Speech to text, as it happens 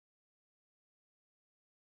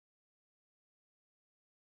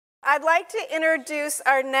I'd like to introduce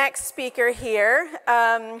our next speaker here.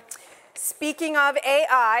 Speaking of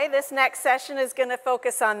AI, this next session is going to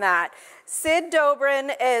focus on that. Sid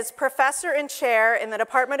Dobrin is professor and chair in the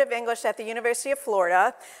Department of English at the University of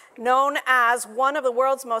Florida, known as one of the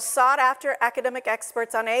world's most sought-after academic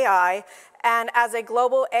experts on AI, and as a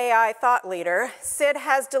global AI thought leader. Sid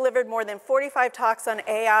has delivered more than 45 talks on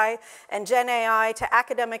AI and Gen AI to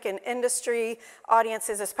academic and industry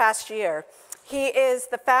audiences this past year. He is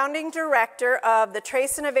the founding director of the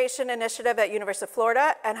Trace Innovation Initiative at University of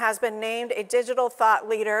Florida and has been named a digital thought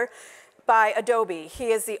leader by Adobe.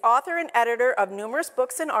 He is the author and editor of numerous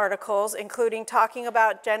books and articles, including Talking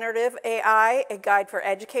About Generative AI, A Guide for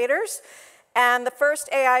Educators, and the first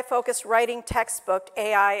AI-focused writing textbook,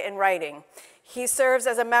 AI in Writing. He serves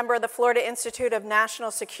as a member of the Florida Institute of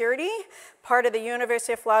National Security, part of the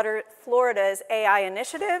University of Florida's AI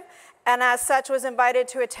Initiative, and as such was invited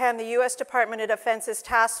to attend the U.S. Department of Defense's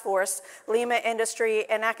Task Force Lima Industry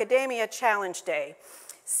and Academia Challenge Day.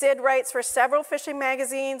 Sid writes for several fishing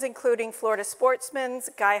magazines, including Florida Sportsman's,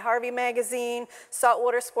 Guy Harvey Magazine,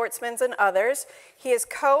 Saltwater Sportsman's, and others. He is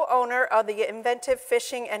co-owner of the Inventive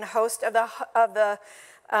Fishing and host of the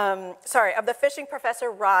Fishing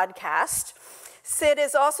Professor Rodcast. Sid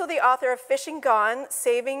is also the author of Fishing Gone,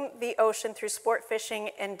 Saving the Ocean Through Sport Fishing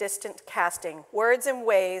and Distant Casting, Words and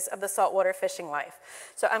Ways of the Saltwater Fishing Life.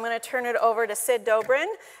 So I'm going to turn it over to Sid Dobrin,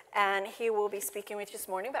 and he will be speaking with you this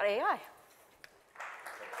morning about AI.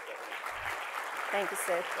 Thank you,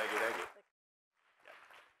 Sid. Thank you, thank you.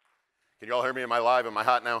 Can you all hear me? Am I live? Am I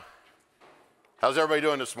hot now? How's everybody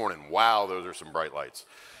doing this morning? Wow, those are some bright lights.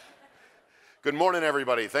 Good morning,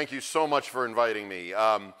 everybody. Thank you so much for inviting me.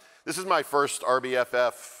 This is my first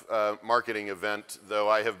RBFF marketing event, though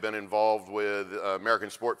I have been involved with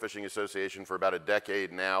American Sport Fishing Association for about a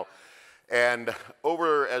decade now. And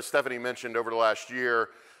as Stephanie mentioned, over the last year,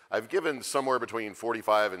 I've given somewhere between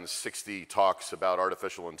 45 and 60 talks about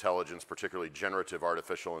artificial intelligence, particularly generative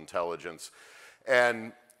artificial intelligence.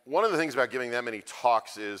 And one of the things about giving that many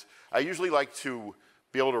talks is I usually like to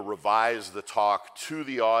be able to revise the talk to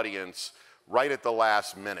the audience right at the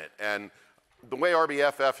last minute. And the way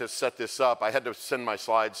RBFF has set this up, I had to send my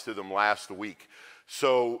slides to them last week.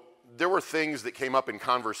 So there were things that came up in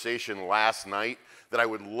conversation last night that I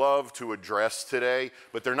would love to address today,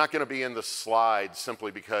 but they're not going to be in the slides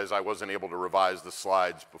simply because I wasn't able to revise the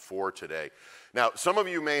slides before today. Now, some of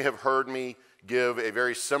you may have heard me give a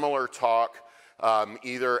very similar talk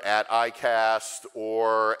either at ICAST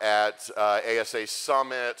or at ASA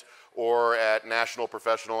Summit or at National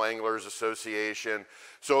Professional Anglers Association.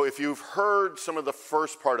 So if you've heard some of the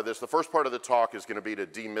first part of this, the first part of the talk is going to be to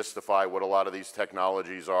demystify what a lot of these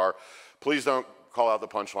technologies are. Please don't call out the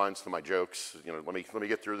punchlines to my jokes. You know, let me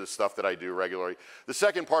get through this stuff that I do regularly. The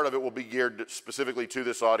second part of it will be geared specifically to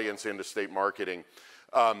this audience and to state marketing.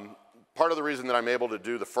 Part of the reason that I'm able to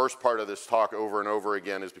do the first part of this talk over and over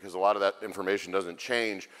again is because a lot of that information doesn't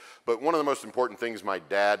change. But one of the most important things my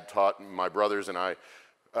dad taught my brothers and I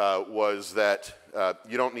was that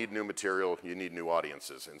you don't need new material, you need new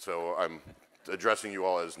audiences. And so I'm addressing you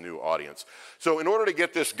all as new audience. So in order to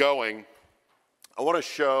get this going, I want to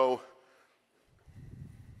show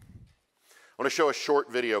a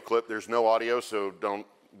short video clip. There's no audio, so don't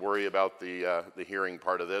worry about the hearing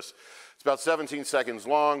part of this. It's about 17 seconds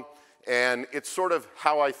long, and it's sort of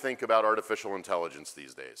how I think about artificial intelligence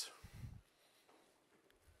these days.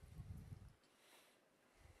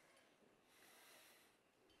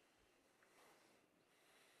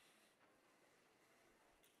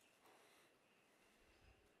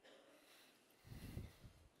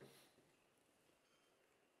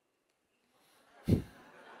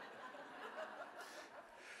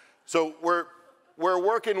 So we're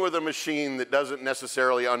working with a machine that doesn't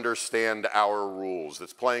necessarily understand our rules.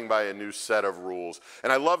 It's playing by a new set of rules.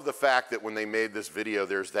 And I love the fact that when they made this video,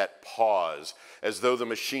 there's that pause, as though the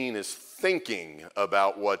machine is thinking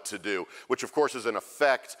about what to do, which of course is an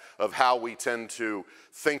effect of how we tend to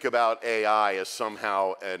think about AI as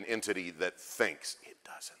somehow an entity that thinks. It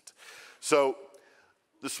doesn't. So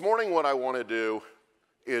this morning what I want to do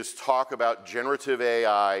is talk about generative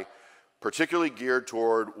AI, particularly geared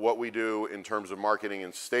toward what we do in terms of marketing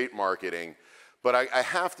and state marketing. But I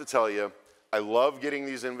have to tell you, I love getting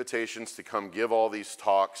these invitations to come give all these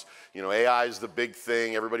talks. You know, AI is the big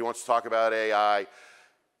thing. Everybody wants to talk about AI.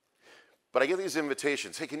 But I get these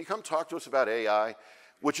invitations. Hey, can you come talk to us about AI?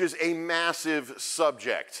 Which is a massive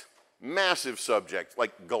subject,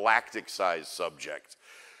 like galactic-sized subject.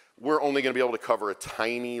 We're only going to be able to cover a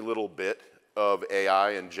tiny little bit of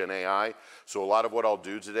AI and Gen AI. So a lot of what I'll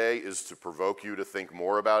do today is to provoke you to think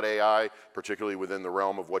more about AI, particularly within the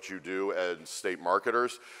realm of what you do as state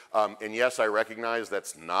marketers. And yes, I recognize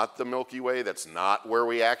that's not the Milky Way. That's not where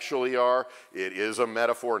we actually are. It is a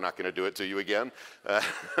metaphor. Not going to do it to you again.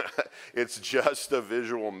 It's just a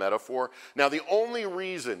visual metaphor. Now, the only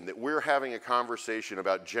reason that we're having a conversation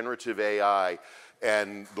about generative AI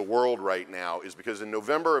and the world right now is because in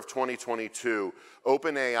November of 2022,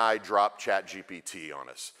 OpenAI dropped ChatGPT on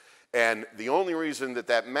us. And the only reason that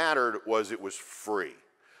that mattered was it was free.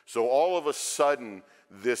 So all of a sudden,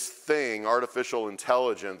 this thing, artificial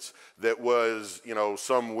intelligence, that was, you know,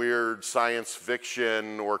 some weird science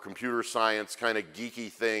fiction or computer science kind of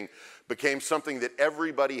geeky thing, became something that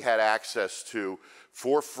everybody had access to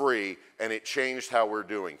for free, and it changed how we're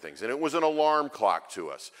doing things. And it was an alarm clock to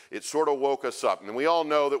us. It sort of woke us up. And we all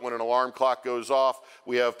know that when an alarm clock goes off,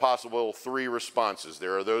 we have possible 3 responses.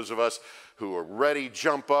 There are those of us who are ready,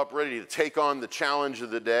 jump up, ready to take on the challenge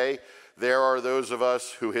of the day. There are those of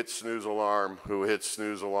us who hit snooze alarm,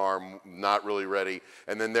 not really ready.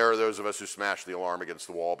 And then there are those of us who smash the alarm against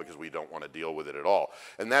the wall because we don't want to deal with it at all.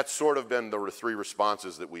 And that's sort of been the 3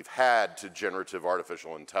 responses that we've had to generative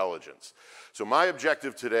artificial intelligence. So my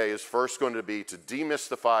objective today is first going to be to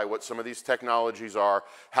demystify what some of these technologies are,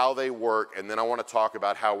 how they work, and then I want to talk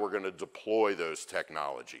about how we're going to deploy those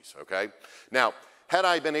technologies, okay? Now, had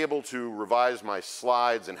I been able to revise my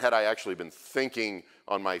slides and had I actually been thinking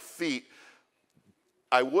on my feet,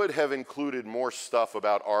 I would have included more stuff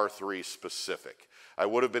about R3 specific. I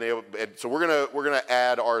would have been able, so we're gonna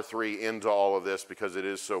add R3 into all of this because it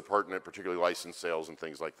is so pertinent, particularly license sales and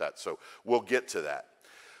things like that. So we'll get to that.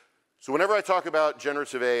 So whenever I talk about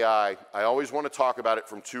generative AI, I always want to talk about it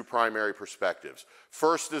from 2 primary perspectives.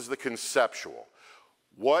 First is the conceptual.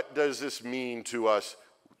 What does this mean to us?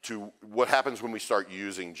 To what happens when we start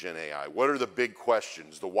using Gen AI? What are the big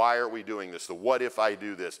questions? The why are we doing this? The what if I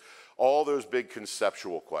do this? All those big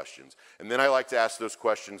conceptual questions. And then I like to ask those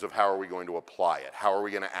questions of how are we going to apply it? How are we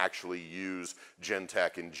going to actually use Gen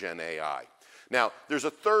Tech and Gen AI? Now, there's a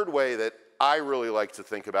third way that I really like to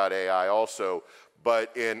think about AI also,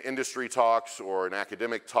 but in industry talks or in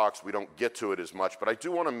academic talks, we don't get to it as much, but I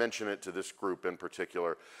do want to mention it to this group in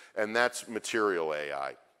particular, and that's material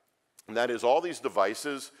AI. And that is all these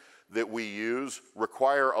devices that we use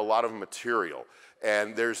require a lot of material.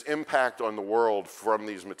 And there's impact on the world from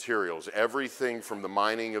these materials. Everything from the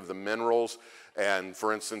mining of the minerals, and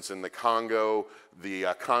for instance in the Congo, the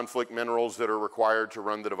conflict minerals that are required to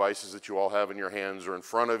run the devices that you all have in your hands or in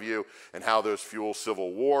front of you, and how those fuel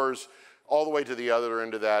civil wars, all the way to the other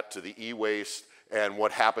end of that, to the e-waste, and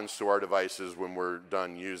what happens to our devices when we're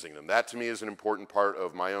done using them. That to me is an important part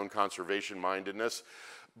of my own conservation mindedness.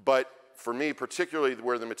 But for me, particularly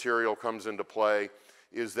where the material comes into play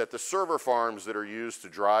is that the server farms that are used to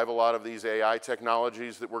drive a lot of these AI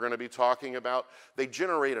technologies that we're going to be talking about, they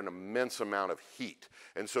generate an immense amount of heat.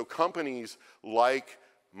 And so companies like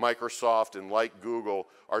Microsoft and like Google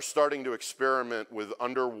are starting to experiment with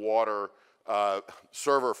underwater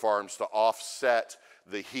server farms to offset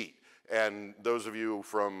the heat. And those of you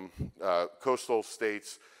from coastal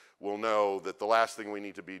states will know that the last thing we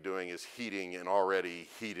need to be doing is heating an already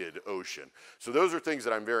heated ocean. So those are things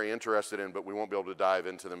that I'm very interested in, but we won't be able to dive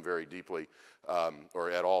into them very deeply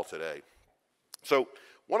or at all today. So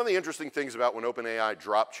one of the interesting things about when OpenAI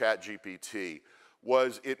dropped ChatGPT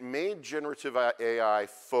was it made generative AI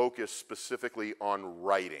focus specifically on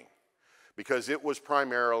writing, because it was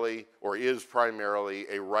primarily, or is primarily,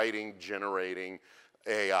 a writing generating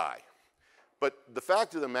AI. But the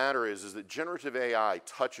fact of the matter is that generative AI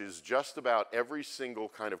touches just about every single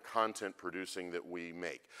kind of content producing that we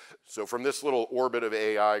make. So from this little orbit of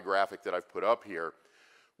AI graphic that I've put up here,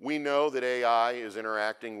 we know that AI is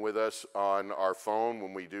interacting with us on our phone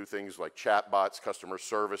when we do things like chat bots, customer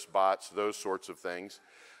service bots, those sorts of things.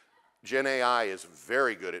 Gen AI is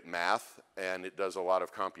very good at math, and it does a lot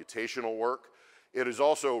of computational work. It is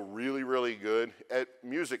also really, really good at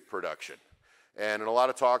music production. And in a lot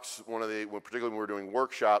of talks, particularly when we're doing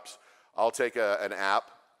workshops, I'll take an app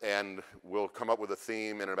and we'll come up with a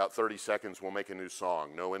theme, and in about 30 seconds we'll make a new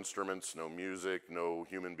song. No instruments, no music, no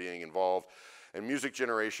human being involved. And music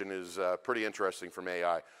generation is pretty interesting from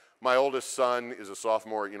AI. My oldest son is a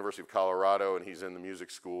sophomore at University of Colorado, and he's in the music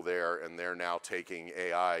school there, and they're now taking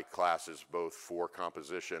AI classes both for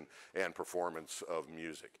composition and performance of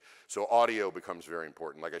music. So audio becomes very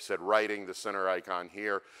important. Like I said, writing, the center icon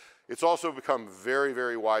here, It's also become very,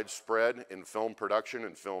 very widespread in film production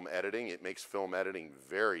and film editing. It makes film editing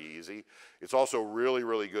very easy. It's also really,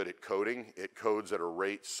 really good at coding. It codes at a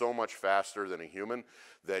rate so much faster than a human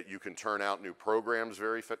that you can turn out new programs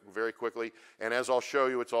very, very quickly. And as I'll show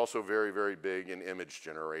you, it's also very, very big in image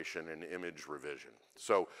generation and image revision.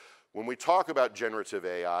 So when we talk about generative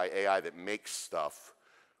AI, AI that makes stuff,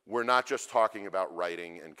 we're not just talking about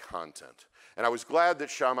writing and content. And I was glad that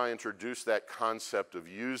Shama introduced that concept of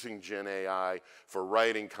using Gen AI for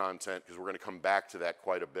writing content, because we're going to come back to that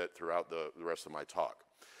quite a bit throughout the rest of my talk.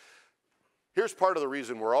 Here's part of the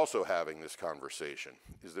reason we're also having this conversation,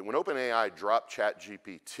 is that when OpenAI dropped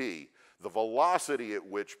ChatGPT, the velocity at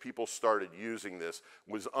which people started using this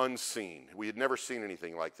was unseen. We had never seen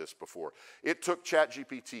anything like this before. It took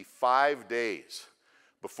ChatGPT 5 days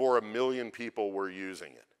before 1 million people were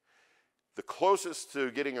using it. The closest to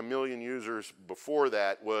getting 1 million users before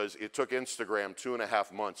that was it took Instagram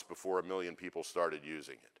 2.5 months before 1 million people started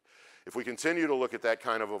using it. If we continue to look at that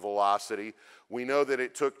kind of a velocity, we know that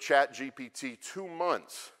it took ChatGPT 2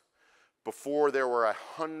 months before there were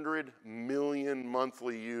 100 million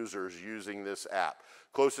monthly users using this app.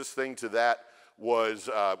 Closest thing to that was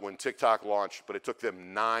when TikTok launched, but it took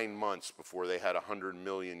them 9 months before they had 100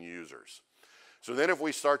 million users. So then if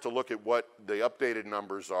we start to look at what the updated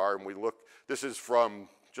numbers are, and we look, this is from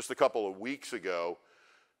just a couple of weeks ago,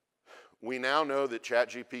 we now know that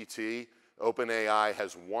ChatGPT, OpenAI,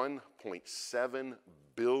 has 1.7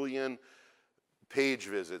 billion page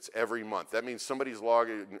visits every month. That means somebody's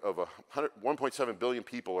logging, 1.7 billion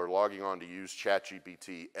people are logging on to use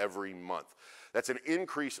ChatGPT every month. That's an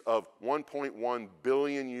increase of 1.1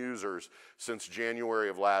 billion users since January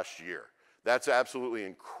of last year. That's absolutely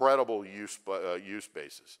incredible use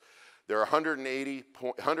basis. There are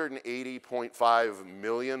 180.5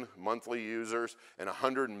 million monthly users and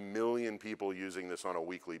 100 million people using this on a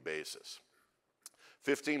weekly basis.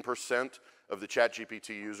 15% of the ChatGPT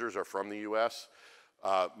users are from the US.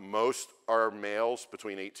 Most are males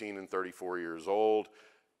between 18 and 34 years old.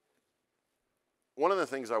 One of the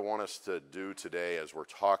things I want us to do today as we're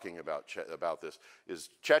talking about this is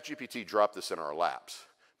ChatGPT dropped this in our laps,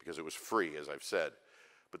 because it was free, as I've said.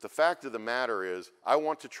 But the fact of the matter is, I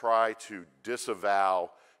want to try to disavow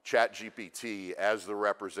ChatGPT as the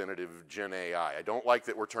representative of Gen AI. I don't like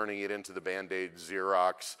that we're turning it into the Band-Aid,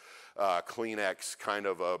 Xerox, Kleenex kind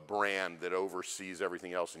of a brand that oversees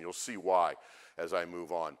everything else, and you'll see why as I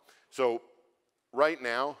move on. So right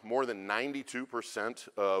now, more than 92%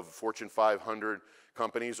 of Fortune 500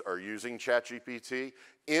 companies are using ChatGPT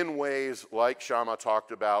in ways like Shama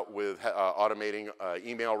talked about with automating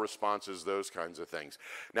email responses, those kinds of things.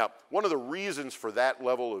 Now, one of the reasons for that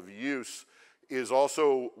level of use is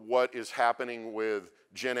also what is happening with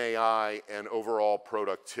Gen AI and overall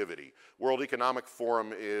productivity. World Economic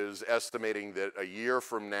Forum is estimating that a year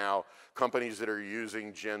from now, companies that are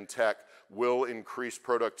using Gen Tech will increase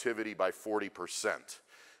productivity by 40%.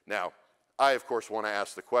 Now, I, of course, want to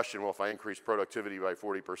ask the question, well, if I increase productivity by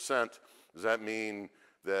 40%, does that mean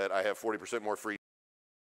that I have 40% more free,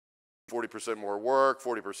 40% more work,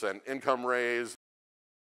 40% income raise?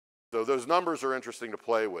 So those numbers are interesting to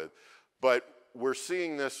play with. But we're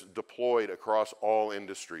seeing this deployed across all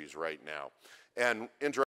industries right now. And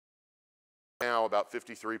now, about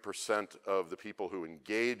 53% of the people who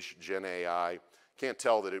engage Gen AI can't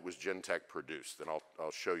tell that it was Gen Tech produced, and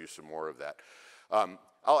I'll show you some more of that.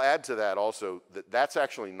 I'll add to that also that that's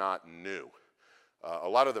actually not new. A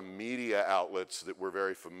lot of the media outlets that we're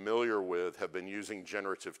very familiar with have been using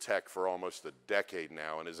generative tech for almost a decade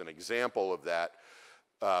now, and as an example of that,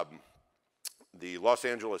 the Los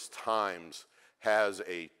Angeles Times has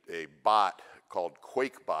a bot called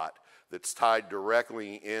QuakeBot that's tied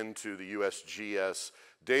directly into the USGS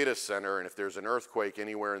data center, and if there's an earthquake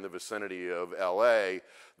anywhere in the vicinity of LA,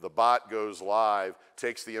 the bot goes live,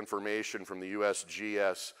 takes the information from the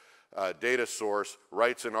USGS data source,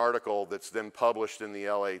 writes an article that's then published in the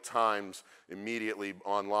LA Times immediately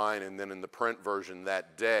online and then in the print version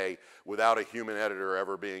that day without a human editor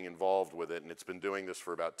ever being involved with it, and it's been doing this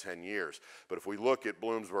for about 10 years. But if we look at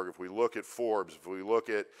Bloomberg, if we look at Forbes, if we look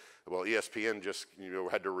at, well, ESPN just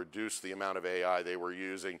had to reduce the amount of AI they were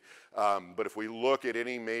using, but if we look at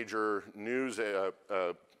any major news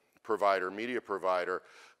provider, media provider,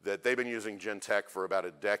 that they've been using Gen Tech for about a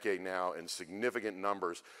decade now in significant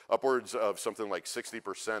numbers, upwards of something like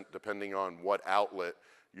 60%, depending on what outlet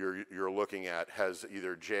you're looking at, has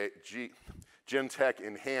either Gen Tech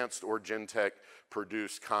enhanced or Gen Tech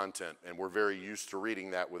produced content, and we're very used to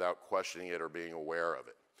reading that without questioning it or being aware of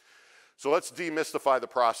it. So let's demystify the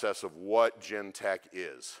process of what Gen Tech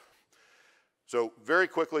is. So very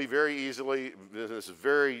quickly, very easily, this is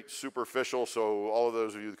very superficial, so all of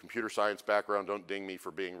those of you with computer science background, don't ding me for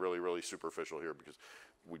being really, really superficial here because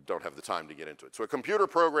we don't have the time to get into it. So a computer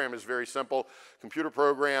program is very simple. Computer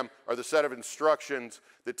program are the set of instructions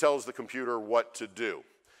that tells the computer what to do.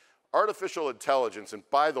 Artificial intelligence, and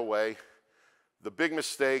by the way, the big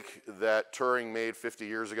mistake that Turing made 50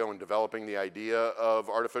 years ago in developing the idea of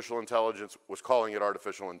artificial intelligence was calling it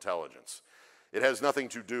artificial intelligence. It has nothing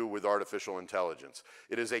to do with artificial intelligence.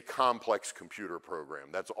 It is a complex computer program.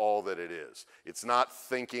 That's all that it is. It's not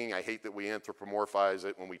thinking. I hate that we anthropomorphize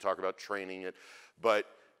it when we talk about training it. But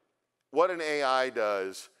what an AI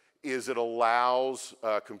does is it allows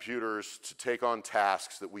computers to take on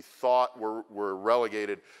tasks that we thought were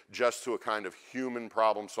relegated just to a kind of human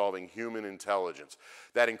problem-solving, human intelligence.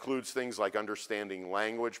 That includes things like understanding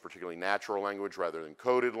language, particularly natural language rather than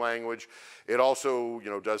coded language. It also,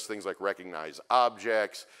 does things like recognize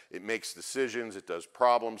objects. It makes decisions. It does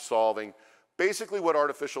problem-solving. Basically, what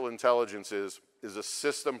artificial intelligence is a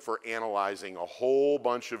system for analyzing a whole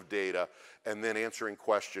bunch of data and then answering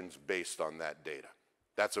questions based on that data.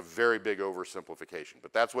 That's a very big oversimplification,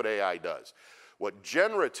 but that's what AI does. What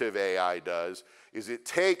generative AI does is it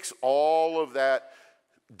takes all of that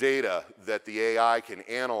data that the AI can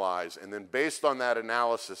analyze, and then based on that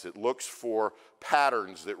analysis, it looks for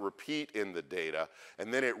patterns that repeat in the data,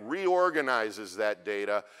 and then it reorganizes that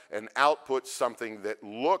data and outputs something that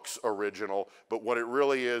looks original, but what it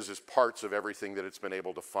really is parts of everything that it's been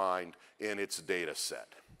able to find in its data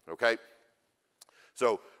set, okay?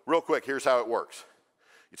 So real quick, here's how it works.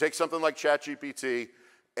 You take something like ChatGPT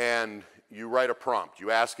and you write a prompt.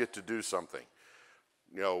 You ask it to do something.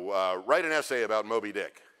 Write an essay about Moby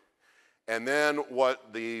Dick. And then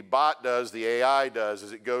what the bot does, the AI does,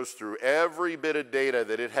 is it goes through every bit of data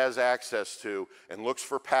that it has access to and looks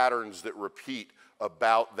for patterns that repeat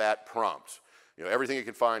about that prompt. Everything it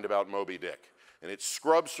can find about Moby Dick. And it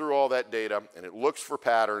scrubs through all that data and it looks for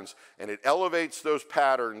patterns and it elevates those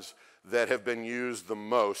patterns that have been used the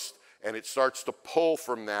most, and it starts to pull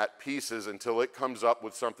from that pieces until it comes up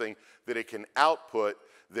with something that it can output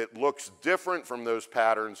that looks different from those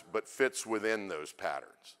patterns but fits within those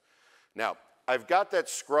patterns. Now, I've got that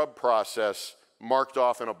scrub process marked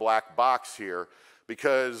off in a black box here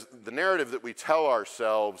because the narrative that we tell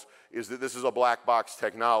ourselves is that this is a black box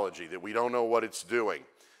technology, that we don't know what it's doing.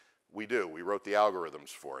 We do. We wrote the algorithms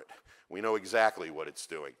for it. We know exactly what it's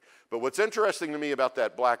doing. But what's interesting to me about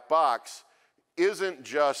that black box isn't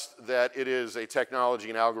just that it is a technology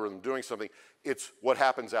and algorithm doing something, it's what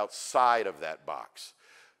happens outside of that box.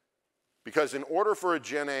 Because in order for a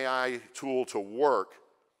Gen AI tool to work,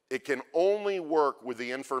 it can only work with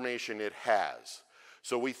the information it has.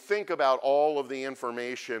 So we think about all of the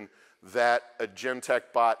information that a Gen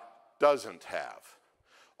Tech bot doesn't have.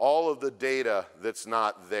 All of the data that's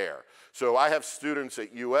not there. So I have students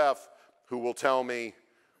at UF who will tell me,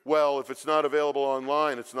 well, if it's not available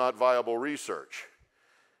online, it's not viable research.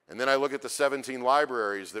 And then I look at the 17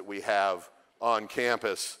 libraries that we have on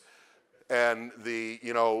campus and the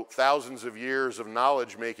thousands of years of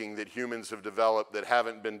knowledge making that humans have developed that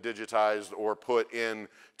haven't been digitized or put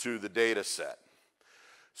into the data set.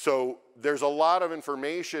 So there's a lot of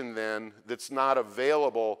information then that's not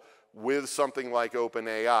available with something like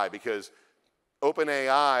OpenAI, because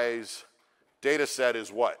OpenAI's data set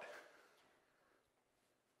is what?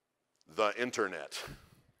 The internet,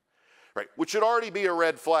 right? Which should already be a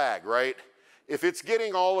red flag, right? If it's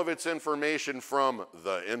getting all of its information from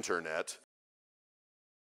the internet,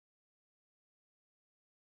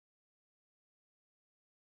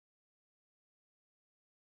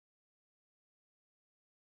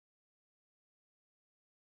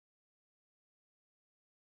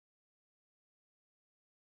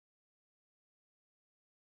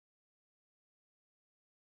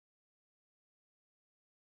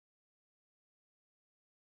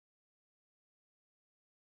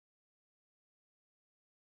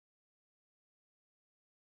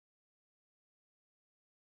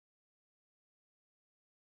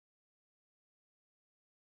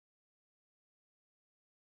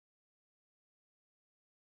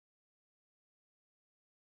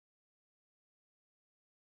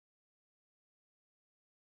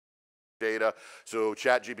 data, so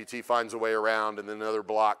ChatGPT finds a way around, and then another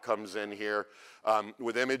block comes in here.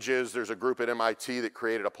 With images, there's a group at MIT that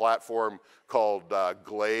created a platform called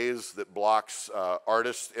Glaze that blocks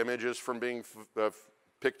artist images from being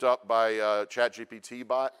picked up by ChatGPT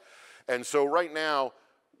bot. And so right now,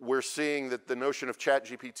 we're seeing that the notion of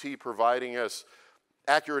ChatGPT providing us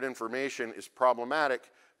accurate information is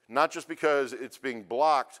problematic, not just because it's being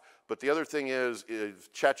blocked, but the other thing is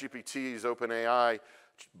ChatGPT's OpenAI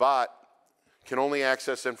bot can only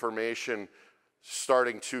access information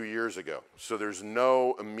starting 2 years ago. So there's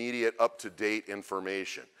no immediate up-to-date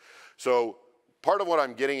information. So part of what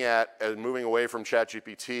I'm getting at as moving away from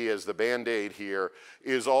ChatGPT as the Band-Aid here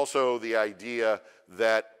is also the idea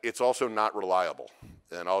that it's also not reliable.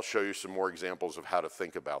 And I'll show you some more examples of how to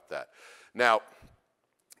think about that. Now,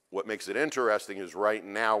 what makes it interesting is right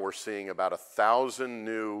now we're seeing about 1,000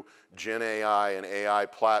 new Gen AI and AI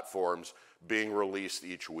platforms being released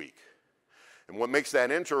each week. And what makes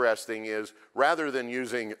that interesting is rather than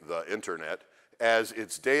using the internet as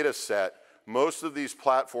its data set, most of these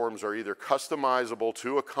platforms are either customizable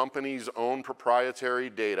to a company's own proprietary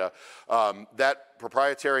data. That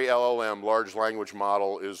proprietary LLM, large language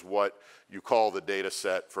model, is what you call the data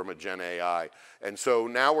set from a Gen AI. And so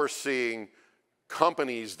now we're seeing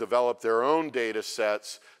companies develop their own data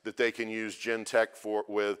sets that they can use Gen Tech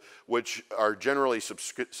with, which are generally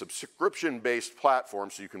subscription-based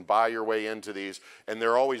platforms, so you can buy your way into these, and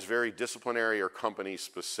they're always very disciplinary or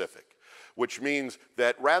company-specific. Which means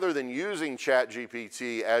that rather than using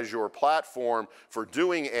ChatGPT as your platform for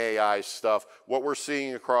doing AI stuff, what we're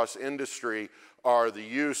seeing across industry are the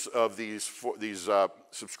use of these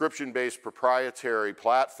subscription-based proprietary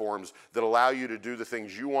platforms that allow you to do the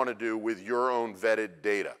things you want to do with your own vetted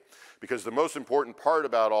data. Because the most important part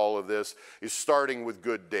about all of this is starting with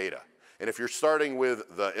good data. And if you're starting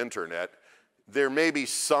with the internet, there may be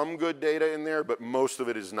some good data in there, but most of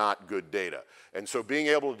it is not good data. And so being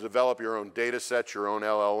able to develop your own data sets, your own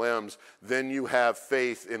LLMs, then you have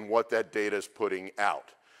faith in what that data is putting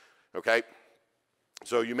out, okay?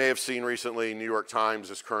 So you may have seen recently, New York Times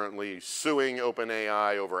is currently suing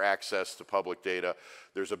OpenAI over access to public data.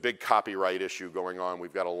 There's a big copyright issue going on.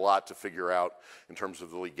 We've got a lot to figure out in terms of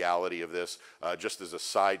the legality of this. Just as a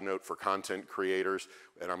side note for content creators,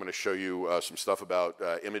 and I'm going to show you some stuff about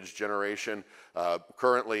image generation.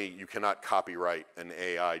 Currently, you cannot copyright an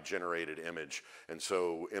AI-generated image. And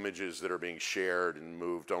so images that are being shared and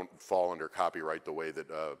moved don't fall under copyright the way that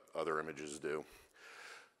other images do.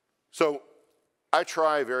 So I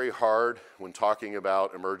try very hard when talking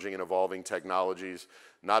about emerging and evolving technologies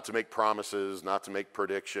not to make promises, not to make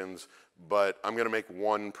predictions, but I'm going to make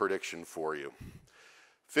one prediction for you.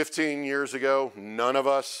 15 years ago, none of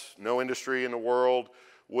us, no industry in the world,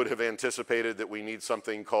 would have anticipated that we need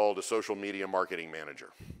something called a social media marketing manager.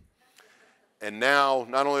 And now,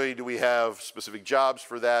 not only do we have specific jobs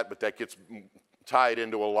for that, but that gets tied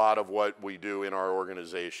into a lot of what we do in our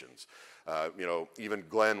organizations. You know, even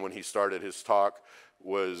Glenn, when he started his talk,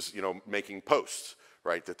 was, you know, making posts,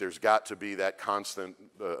 right? That there's got to be that constant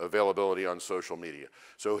availability on social media.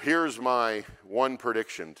 So here's my one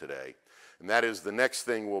prediction today, and that is the next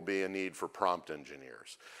thing will be a need for prompt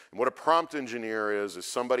engineers. And what a prompt engineer is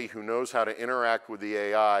somebody who knows how to interact with the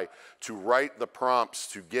AI to write the prompts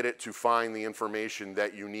to get it to find the information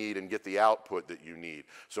that you need and get the output that you need.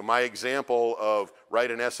 So my example of write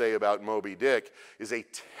an essay about Moby Dick is a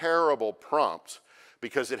terrible prompt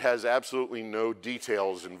because it has absolutely no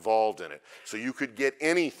details involved in it. So you could get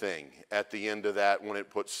anything at the end of that when it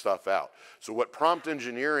puts stuff out. So what prompt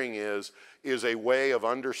engineering is a way of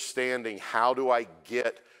understanding how do I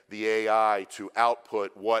get the AI to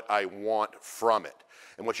output what I want from it.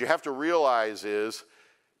 And what you have to realize is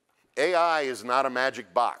AI is not a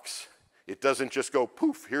magic box. It doesn't just go,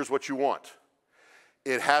 poof, here's what you want.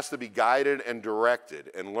 It has to be guided and directed,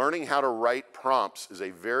 and learning how to write prompts is a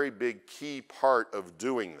very big key part of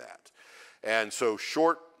doing that. And so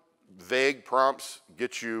short, vague prompts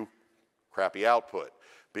get you crappy output.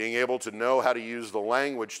 Being able to know how to use the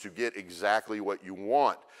language to get exactly what you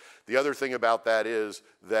want. The other thing about that is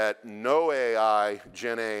that no AI,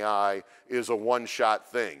 Gen AI, is a one-shot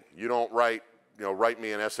thing. You don't write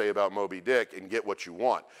me an essay about Moby Dick and get what you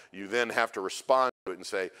want. You then have to respond to it and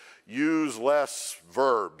say, use less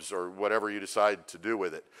verbs or whatever you decide to do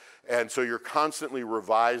with it. And so you're constantly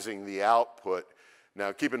revising the output.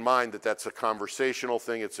 Now, keep in mind that that's a conversational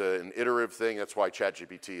thing. It's an iterative thing. That's why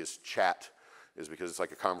ChatGPT is chat, is because it's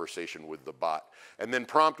like a conversation with the bot. And then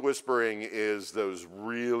prompt whispering is those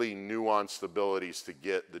really nuanced abilities to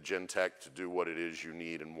get the Gen Tech to do what it is you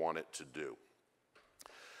need and want it to do.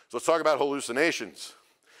 So let's talk about hallucinations.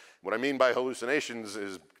 What I mean by hallucinations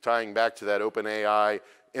is tying back to that OpenAI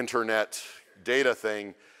internet data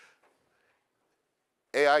thing.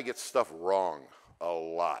 AI gets stuff wrong a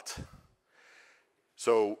lot.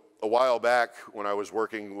 So a while back when I was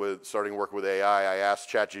starting work with AI, I asked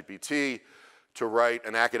ChatGPT to write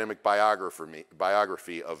an academic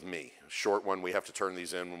biography of me. A short one. We have to turn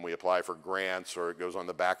these in when we apply for grants, or it goes on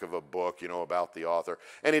the back of a book, you know, about the author.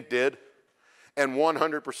 And it did. And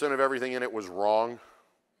 100% of everything in it was wrong.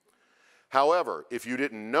 However, if you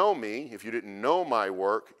didn't know me, if you didn't know my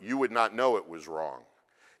work, you would not know it was wrong.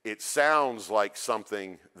 It sounds like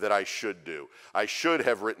something that I should do. I should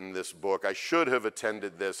have written this book. I should have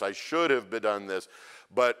attended this. I should have done this,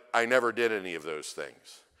 but I never did any of those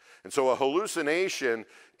things. And so a hallucination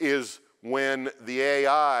is when the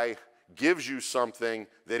AI gives you something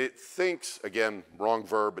that it thinks, again, wrong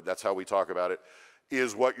verb, but that's how we talk about it,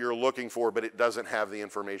 is what you're looking for, but it doesn't have the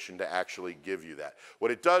information to actually give you that. What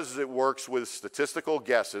it does is it works with statistical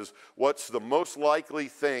guesses. What's the most likely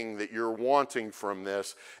thing that you're wanting from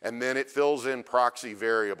this? And then it fills in proxy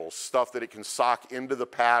variables, stuff that it can sock into the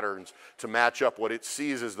patterns to match up what it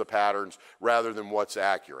sees as the patterns rather than what's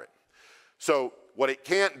accurate. So what it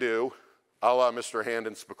can't do, a la Mr.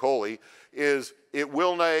 Handon Spicoli, is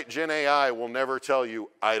Gen AI will never tell you,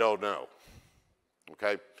 I don't know.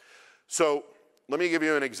 Okay? So let me give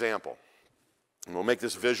you an example. And we'll make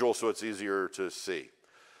this visual so it's easier to see.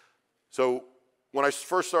 So when I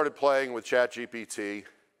first started playing with ChatGPT,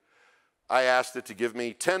 I asked it to give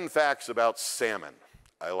me 10 facts about salmon.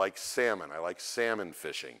 I like salmon. I like salmon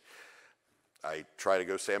fishing. I try to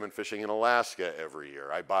go salmon fishing in Alaska every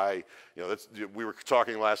year. I buy, we were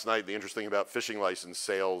talking last night, the interesting about fishing license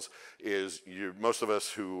sales is most of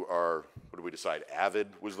us who are, what did we decide, avid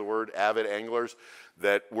was the word, avid anglers,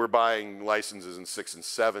 that we're buying licenses in 6 and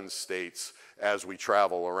 7 states as we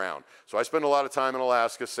travel around. So I spend a lot of time in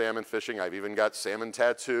Alaska salmon fishing. I've even got salmon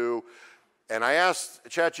tattoo. And I asked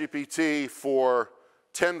ChatGPT for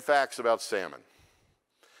 10 facts about salmon.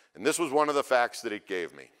 And this was one of the facts that it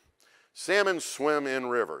gave me. Salmon swim in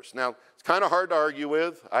rivers. Now, it's kind of hard to argue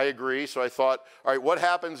with. I agree. So I thought, all right, what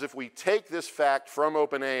happens if we take this fact from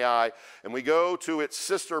OpenAI and we go to its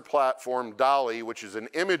sister platform, DALL-E, which is an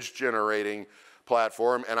image generating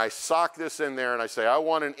platform, and I sock this in there and I say, I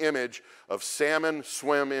want an image of salmon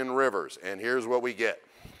swim in rivers. And here's what we get.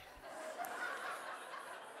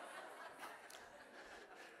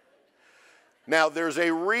 Now, there's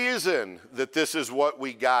a reason that this is what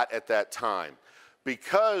we got at that time.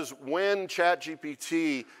 Because when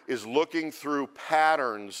ChatGPT is looking through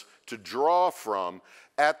patterns to draw from,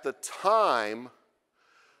 at the time,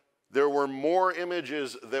 there were more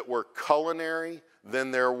images that were culinary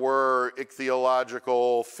than there were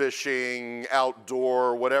ichthyological, fishing,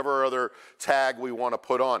 outdoor, whatever other tag we want to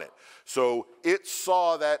put on it. So it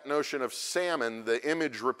saw that notion of salmon. The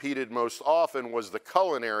image repeated most often was the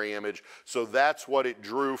culinary image, so that's what it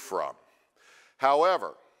drew from.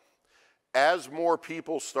 However, as more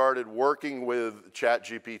people started working with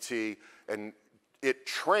ChatGPT, and it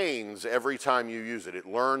trains every time you use it, it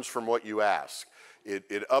learns from what you ask, it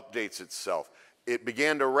updates itself. It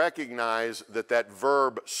began to recognize that that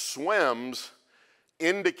verb swims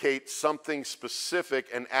indicates something specific,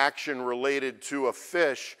 an action related to a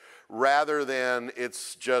fish, rather than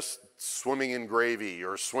it's just swimming in gravy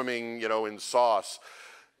or swimming, in sauce.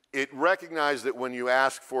 It recognized that when you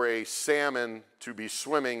ask for a salmon to be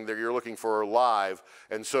swimming, that you're looking for live.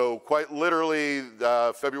 And so quite literally,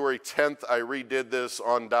 February 10th, I redid this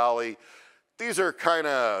on DALL-E. These are kind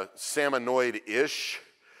of salmonoid-ish.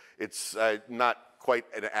 It's not quite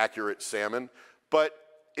an accurate salmon, but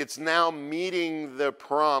it's now meeting the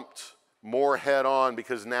prompt more head-on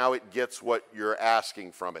because now it gets what you're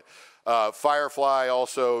asking from it. Firefly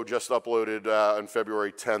also just uploaded on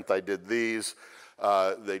February 10th. I did these.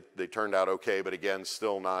 They turned out okay, but again,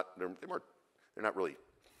 still not, they're not really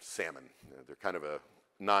salmon. They're kind of a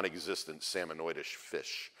non-existent salmonoidish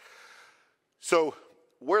fish. So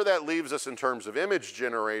where that leaves us in terms of image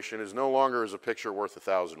generation is no longer is a picture worth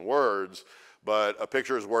 1,000 words, but a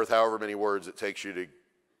picture is worth however many words it takes you to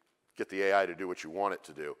get the AI to do what you want it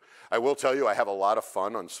to do. I will tell you, I have a lot of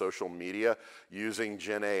fun on social media using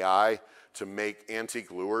Gen AI to make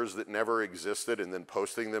antique lures that never existed and then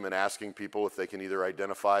posting them and asking people if they can either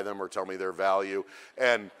identify them or tell me their value.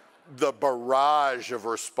 And the barrage of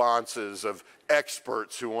responses of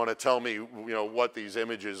experts who want to tell me, what these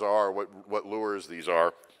images are, what lures these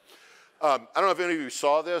are. I don't know if any of you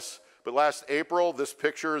saw this, but last April, this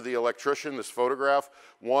picture, the electrician, this photograph,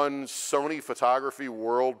 won Sony Photography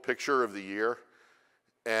World Picture of the Year.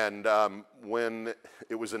 And when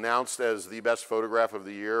it was announced as the best photograph of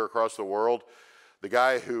the year across the world, the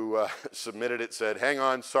guy who submitted it said, hang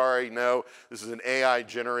on, sorry, no, this is an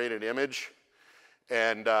AI-generated image.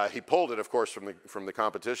 And he pulled it, of course, from the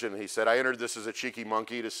competition. He said, I entered this as a cheeky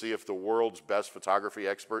monkey to see if the world's best photography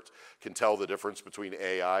experts can tell the difference between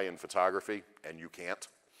AI and photography, and you can't.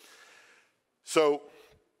 So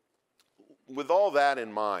with all that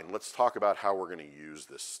in mind, let's talk about how we're going to use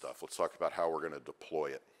this stuff. Let's talk about how we're going to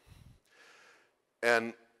deploy it.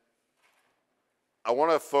 And I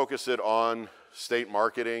want to focus it on state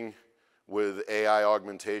marketing, with AI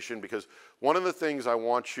augmentation, because one of the things I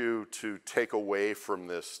want you to take away from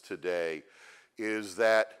this today is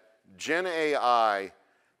that Gen AI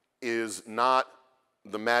is not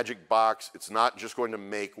the magic box. It's not just going to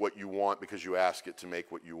make what you want because you ask it to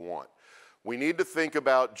make what you want. We need to think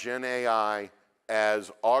about Gen AI as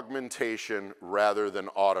augmentation rather than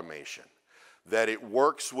automation, that it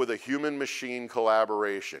works with a human-machine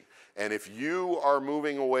collaboration. And if you are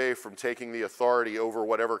moving away from taking the authority over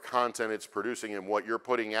whatever content it's producing and what you're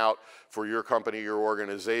putting out for your company, your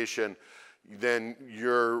organization, then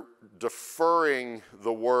you're deferring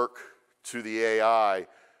the work to the AI,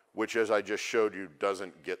 which, as I just showed you,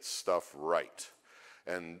 doesn't get stuff right.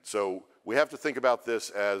 And so we have to think about this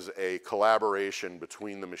as a collaboration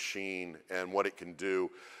between the machine and what it can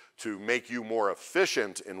do to make you more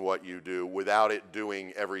efficient in what you do without it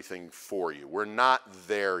doing everything for you. We're not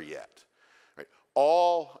there yet. Right?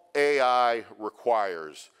 All AI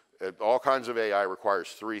requires, all kinds of AI requires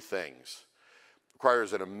three things. It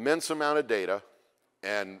requires an immense amount of data,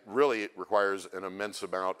 and really it requires an immense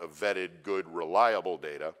amount of vetted, good, reliable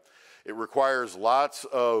data. It requires lots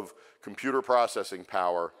of computer processing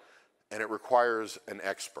power, and it requires an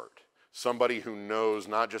expert. Somebody who knows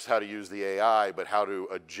not just how to use the AI, but how to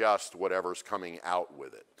adjust whatever's coming out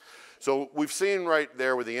with it. So we've seen right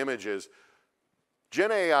there with the images,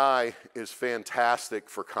 Gen AI is fantastic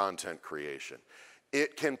for content creation.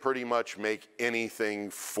 It can pretty much make anything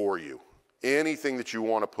for you, anything that you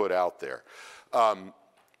want to put out there.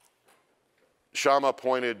 Shama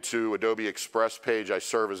pointed to Adobe Express page. I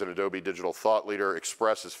serve as an Adobe digital thought leader.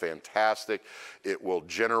 Express is fantastic. It will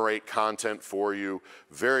generate content for you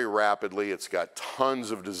very rapidly. It's got tons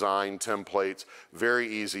of design templates, very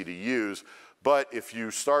easy to use. But if you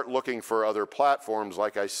start looking for other platforms,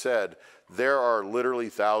 like I said, there are literally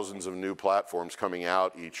thousands of new platforms coming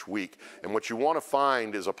out each week. And what you want to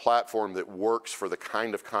find is a platform that works for the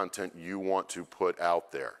kind of content you want to put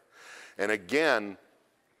out there. And again,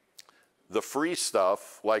 the free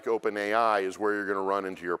stuff, like OpenAI, is where you're going to run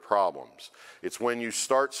into your problems. It's when you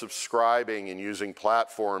start subscribing and using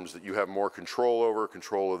platforms that you have more control over,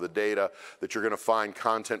 control of the data, that you're going to find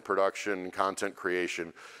content production and content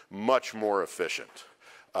creation much more efficient.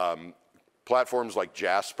 Platforms like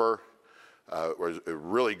Jasper was a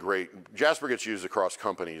really great. Jasper gets used across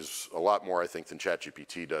companies a lot more, I think, than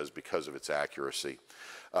ChatGPT does because of its accuracy.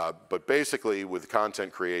 But basically, with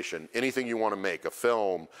content creation, anything you want to make, a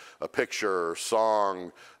film, a picture,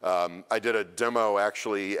 song. I did a demo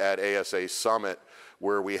actually at ASA Summit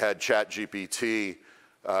where we had ChatGPT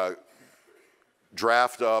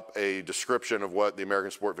draft up a description of what the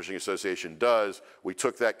American Sport Fishing Association does. We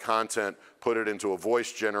took that content, put it into a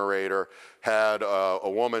voice generator, had a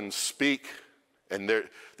woman speak, and there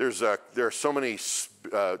are so many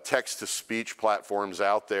text-to-speech platforms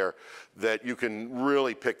out there that you can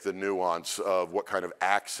really pick the nuance of what kind of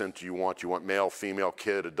accent you want. You want male, female,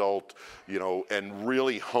 kid, adult, you know, and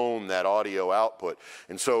really hone that audio output.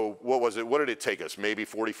 And so what was it? What did it take us? Maybe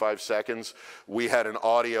 45 seconds? We had an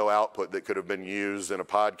audio output that could have been used in a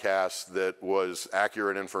podcast that was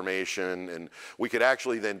accurate information, and we could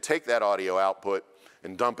actually then take that audio output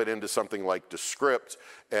and dump it into something like Descript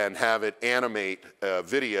and have it animate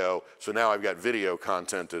video. So now I've got video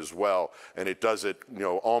content as well, and it does it, you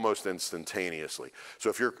know, almost instantaneously. So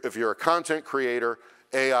if you're a content creator,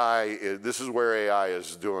 this is where AI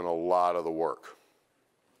is doing a lot of the work.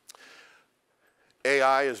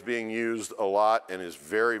 AI is being used a lot and is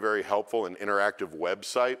very, very helpful in interactive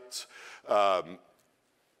websites.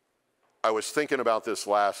 I was thinking about this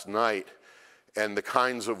last night, and the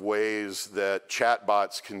kinds of ways that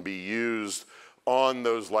chatbots can be used on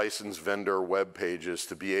those licensed vendor web pages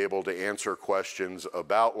to be able to answer questions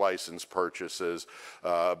about license purchases,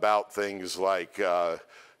 about things like,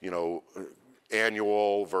 you know,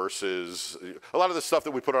 annual versus, a lot of the stuff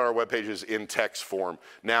that we put on our web pages in text form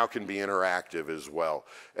now can be interactive as well.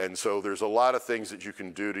 And so there's a lot of things that you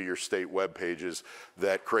can do to your state web pages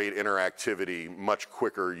that create interactivity much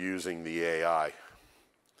quicker using the AI.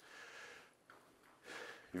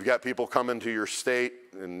 You've got people coming to your state,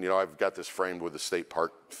 and you know, I've got this framed with the state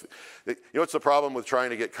park. You know what's the problem with trying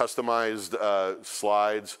to get customized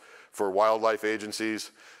slides for wildlife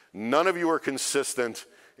agencies? None of you are consistent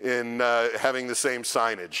in having the same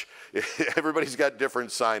signage. Everybody's got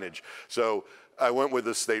different signage. So I went with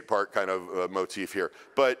the state park kind of motif here.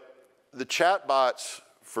 But the chatbots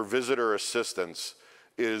for visitor assistance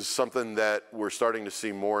is something that we're starting to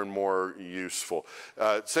see more and more useful.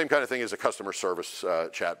 Same kind of thing as a customer service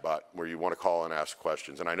chatbot where you want to call and ask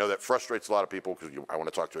questions. And I know that frustrates a lot of people because I want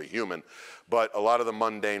to talk to a human, but a lot of the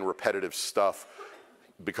mundane, repetitive stuff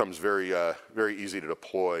becomes very, very easy to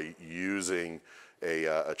deploy using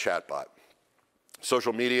a chatbot.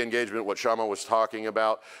 Social media engagement, what Shama was talking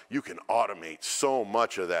about, you can automate so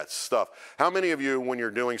much of that stuff. How many of you, when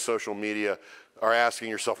you're doing social media, are asking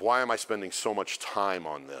yourself, why am I spending so much time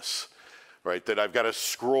on this? Right, that I've got to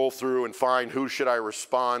scroll through and find who should I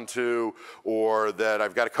respond to, or that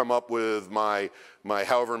I've got to come up with my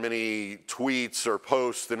however many tweets or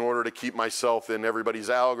posts in order to keep myself in everybody's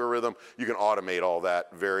algorithm. You can automate all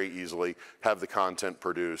that very easily, have the content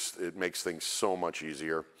produced. It makes things so much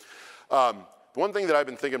easier. One thing that I've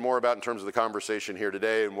been thinking more about in terms of the conversation here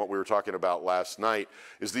today and what we were talking about last night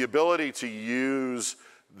is the ability to use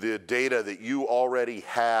the data that you already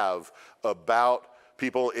have about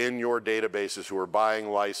people in your databases who are buying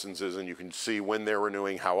licenses, and you can see when they're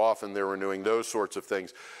renewing, how often they're renewing, those sorts of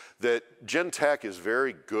things. That Gen Tech is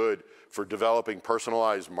very good for developing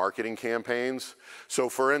personalized marketing campaigns. So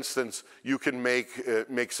for instance, you can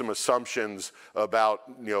make some assumptions about,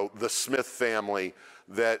 you know, the Smith family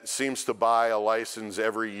that seems to buy a license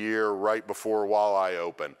every year right before walleye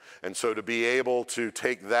open. And so to be able to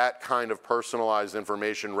take that kind of personalized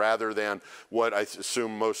information rather than what I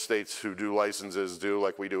assume most states who do licenses do,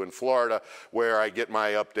 like we do in Florida, where I get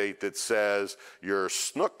my update that says your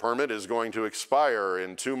snook permit is going to expire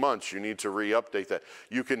in 2 months, you need to re-update that.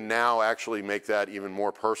 You can now actually make that even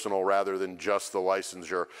more personal rather than just the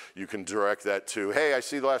licensure. You can direct that to, hey, I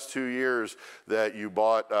see the last 2 years that you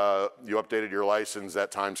bought, you updated your license, that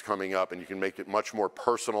time's coming up, and you can make it much more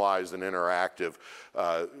personalized and interactive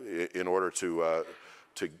in order to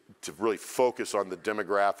really focus on the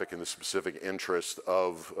demographic and the specific interest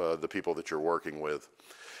of the people that you're working with.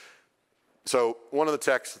 So one of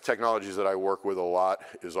the technologies that I work with a lot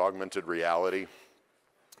is augmented reality.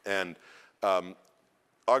 And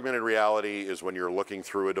augmented reality is when you're looking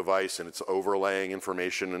through a device and it's overlaying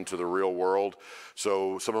information into the real world.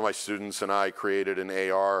 So some of my students and I created an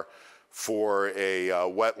AR for a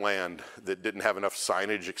wetland that didn't have enough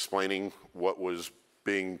signage explaining what was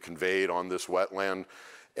being conveyed on this wetland.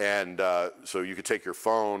 And so you could take your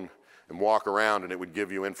phone and walk around and it would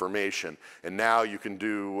give you information. And now you can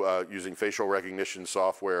do, using facial recognition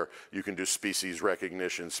software, you can do species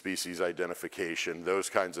recognition, species identification, those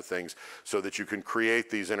kinds of things, so that you can create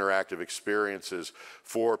these interactive experiences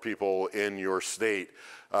for people in your state.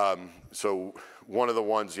 So one of the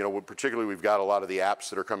ones, you know, particularly we've got a lot of the apps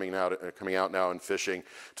that are coming out now in fishing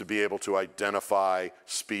to be able to identify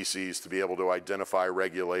species, to be able to identify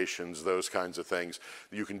regulations, those kinds of things.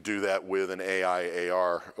 You can do that with an AI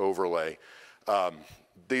AR overlay.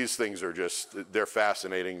 These things are just, they're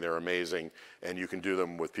fascinating, they're amazing, and you can do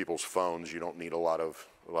them with people's phones. You don't need a lot of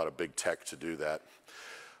big tech to do that.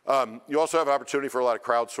 You also have opportunity for a lot of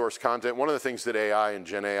crowdsourced content. One of the things that AI and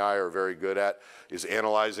Gen AI are very good at is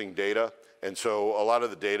analyzing data. And so a lot of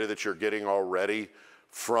the data that you're getting already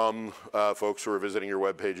from folks who are visiting your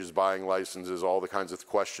web pages, buying licenses, all the kinds of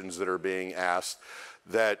questions that are being asked,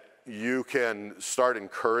 that you can start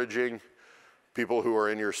encouraging people who are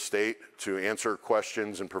in your state to answer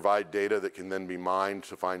questions and provide data that can then be mined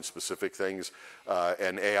to find specific things.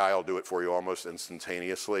 And AI will do it for you almost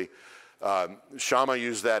instantaneously. Shama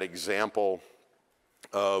used that example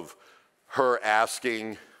of her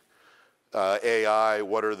asking AI,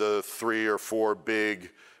 what are the 3 or 4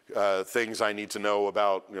 big things I need to know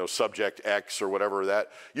about, you know, subject X or whatever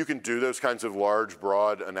that. You can do those kinds of large,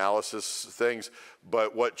 broad analysis things,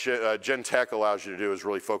 but what Gen Tech allows you to do is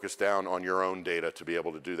really focus down on your own data to be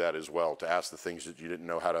able to do that as well, to ask the things that you didn't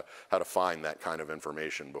know how to find that kind of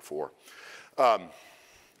information before.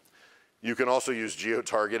 You can also use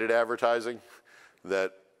geo-targeted advertising.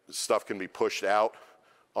 That stuff can be pushed out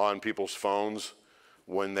on people's phones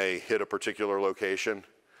when they hit a particular location.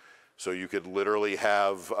 So you could literally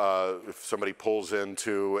have, if somebody pulls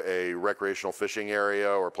into a recreational fishing area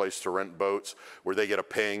or a place to rent boats, where they get a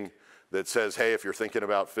ping that says, hey, if you're thinking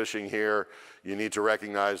about fishing here, you need to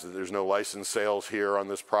recognize that there's no license sales here on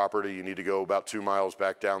this property. You need to go about 2 miles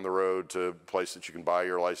back down the road to a place that you can buy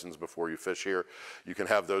your license before you fish here. You can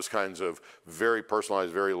have those kinds of very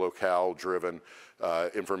personalized, very locale-driven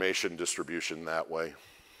information distribution that way.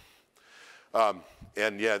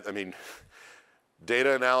 And yeah, I mean,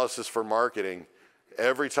 data analysis for marketing.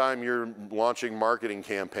 Every time you're launching marketing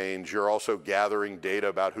campaigns, you're also gathering data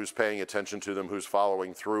about who's paying attention to them, who's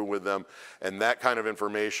following through with them, and that kind of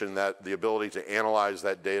information, that the ability to analyze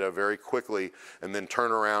that data very quickly and then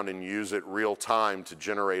turn around and use it real time to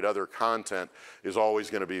generate other content is always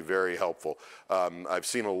going to be very helpful. I've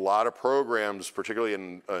seen a lot of programs, particularly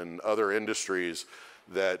in other industries,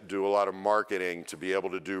 that do a lot of marketing to be able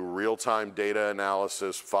to do real-time data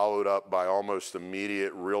analysis followed up by almost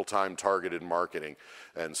immediate real-time targeted marketing.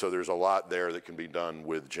 And so there's a lot there that can be done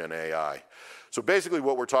with Gen AI. So basically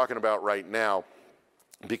what we're talking about right now,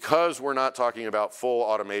 because we're not talking about full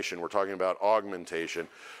automation, we're talking about augmentation.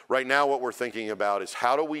 Right now what we're thinking about is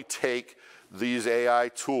how do we take these AI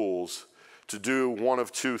tools to do one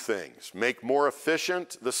of two things: make more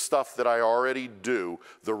efficient the stuff that I already do,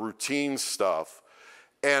 the routine stuff,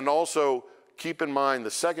 and also keep in mind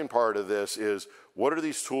the second part of this is, what are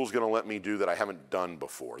these tools going to let me do that I haven't done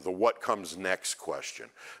before? The what comes next question.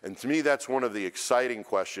 And to me, that's one of the exciting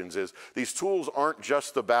questions is these tools aren't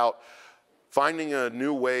just about finding a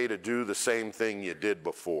new way to do the same thing you did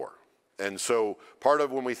before. And so part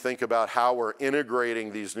of when we think about how we're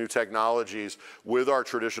integrating these new technologies with our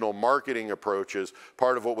traditional marketing approaches,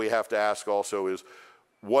 part of what we have to ask also is,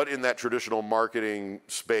 what in that traditional marketing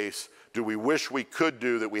space do we wish we could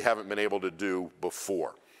do that we haven't been able to do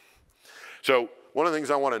before? So one of the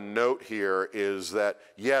things I want to note here is that,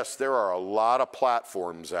 yes, there are a lot of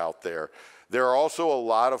platforms out there. There are also a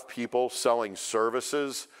lot of people selling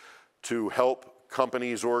services to help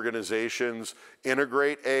companies, organizations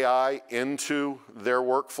integrate AI into their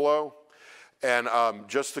workflow. And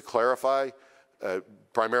just to clarify,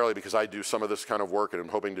 primarily because I do some of this kind of work and I'm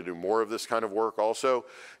hoping to do more of this kind of work also,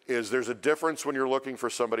 is there's a difference when you're looking for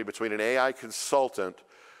somebody between an AI consultant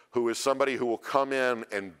who is somebody who will come in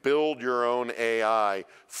and build your own AI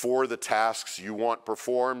for the tasks you want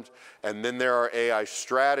performed, and then there are AI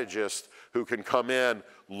strategists who can come in,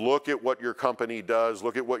 look at what your company does,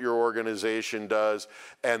 look at what your organization does,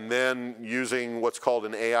 and then using what's called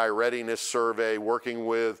an AI readiness survey, working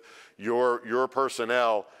with your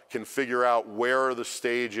personnel, can figure out where are the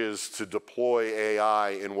stages to deploy AI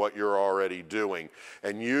in what you're already doing.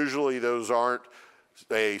 And usually those aren't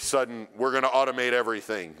a sudden, we're going to automate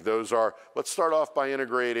everything. Those are, let's start off by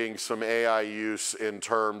integrating some AI use in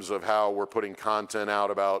terms of how we're putting content out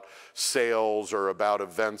about sales or about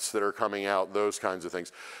events that are coming out, those kinds of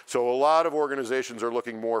things. So a lot of organizations are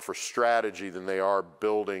looking more for strategy than they are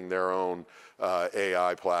building their own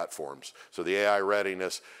AI platforms. So the AI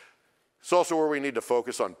readiness. It's also where we need to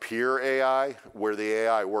focus on peer AI, where the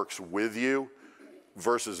AI works with you,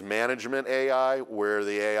 versus management AI, where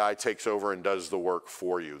the AI takes over and does the work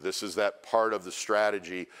for you. This is that part of the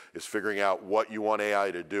strategy, is figuring out what you want AI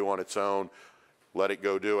to do on its own, let it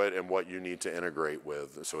go do it, and what you need to integrate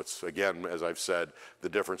with. So it's, again, as I've said, the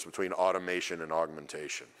difference between automation and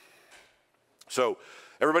augmentation. So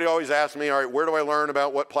everybody always asks me, all right, where do I learn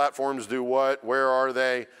about what platforms do what? Where are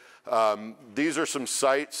they? These are some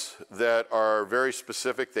sites that are very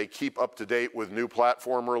specific. They keep up to date with new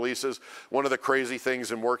platform releases. One of the crazy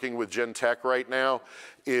things in working with Gentech right now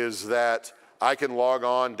is that I can log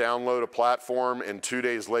on, download a platform, and 2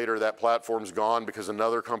 days later that platform's gone because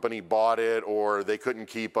another company bought it or they couldn't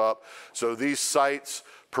keep up. So these sites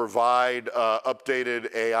provide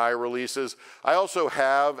updated AI releases. I also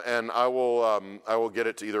have, and I will get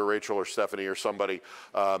it to either Rachel or Stephanie or somebody,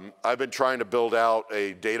 I've been trying to build out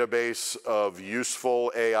a database of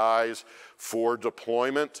useful AIs for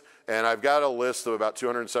deployment, and I've got a list of about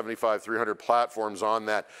 275, 300 platforms on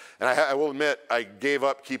that. And I will admit, I gave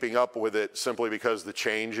up keeping up with it simply because the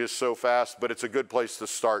change is so fast, but it's a good place to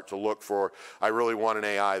start to look for, I really want an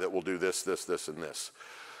AI that will do this, this, this, and this.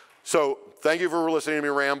 So thank you for listening to me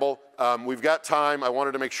ramble. We've got time. I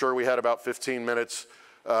wanted to make sure we had about 15 minutes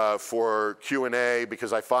for Q&A,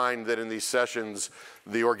 because I find that in these sessions,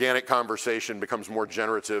 the organic conversation becomes more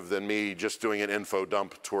generative than me just doing an info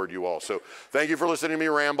dump toward you all. So thank you for listening to me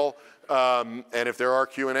ramble. And if there are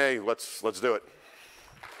Q&A, let's do it.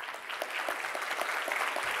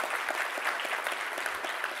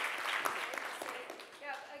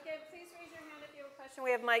 Yeah, again, please raise your hand if you have a question.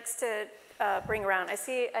 We have mics to bring around. I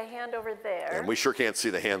see a hand over there. And we sure can't see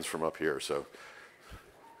the hands from up here, so.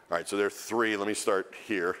 All right, so there are three. Let me start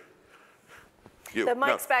here. You. The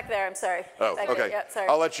mic's back there, I'm sorry. Oh, back okay. Yeah, sorry.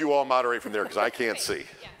 I'll let you all moderate from there because I can't see.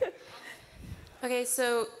 Yeah. Okay,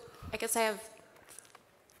 so I guess I have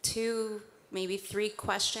 2, maybe 3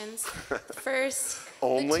 questions. First,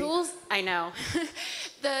 Only? the tools, I know.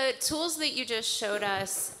 The tools that you just showed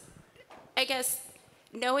us, I guess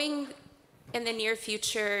knowing in the near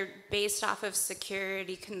future, based off of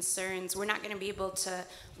security concerns, we're not going to be able to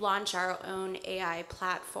launch our own AI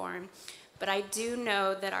platform. But I do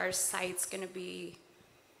know that our site's going to be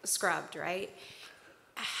scrubbed, right?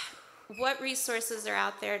 What resources are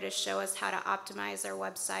out there to show us how to optimize our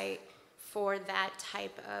website for that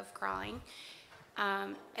type of crawling?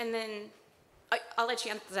 And then I'll let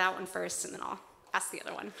you answer that one first, and then I'll ask the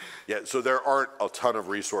other one. Yeah, so there aren't a ton of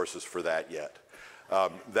resources for that yet.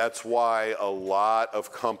 That's why a lot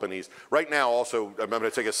of companies, right now also, I'm going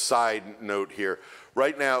to take a side note here.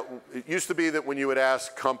 Right now, it used to be that when you would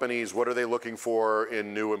ask companies what are they looking for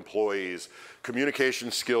in new employees,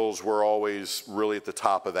 communication skills were always really at the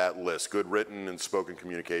top of that list, good written and spoken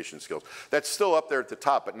communication skills. That's still up there at the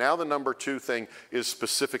top, but now the number 2 thing is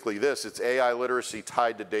specifically this. It's AI literacy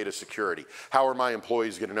tied to data security. How are my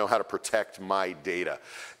employees going to know how to protect my data?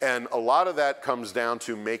 And a lot of that comes down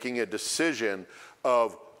to making a decision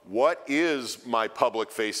of what is my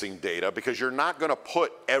public-facing data, because you're not going to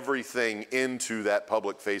put everything into that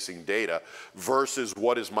public-facing data versus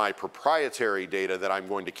what is my proprietary data that I'm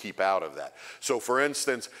going to keep out of that. So for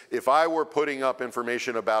instance, if I were putting up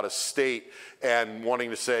information about a state and wanting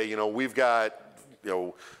to say, you know, we've got, you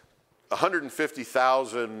know,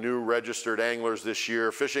 150,000 new registered anglers this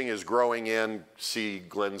year, fishing is growing in, see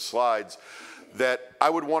Glenn's slides, that I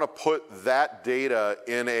would want to put that data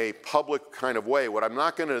in a public kind of way. What I'm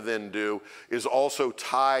not going to then do is also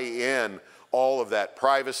tie in all of that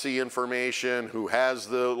privacy information, who has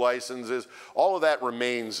the licenses, all of that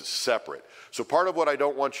remains separate. So part of what I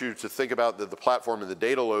don't want you to think about the platform and the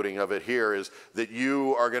data loading of it here is that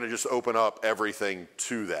you are going to just open up everything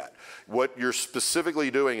to that. What you're specifically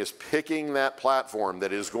doing is picking that platform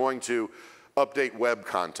that is going to update web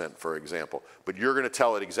content, for example, but you're going to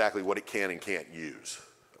tell it exactly what it can and can't use.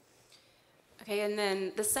 Okay, and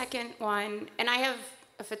then the second one, and I have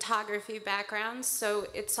a photography background, so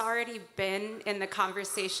it's already been in the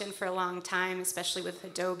conversation for a long time, especially with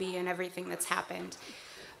Adobe and everything that's happened.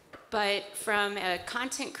 But from a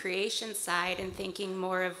content creation side and thinking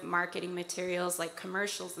more of marketing materials like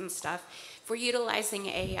commercials and stuff, if we're utilizing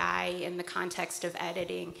AI in the context of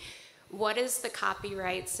editing, what is the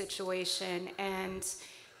copyright situation? And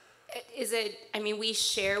is it, I mean, we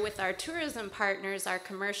share with our tourism partners our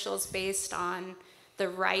commercials based on the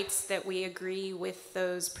rights that we agree with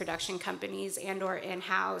those production companies and or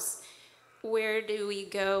in-house. Where do we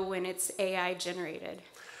go when it's AI generated?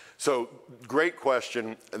 So great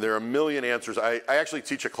question. There are a million answers. I actually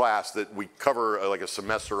teach a class that we cover like a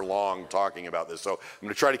semester long talking about this. So I'm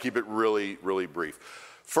going to try to keep it really, really brief.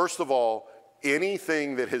 First of all,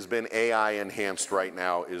 anything that has been AI enhanced right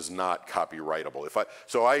now is not copyrightable.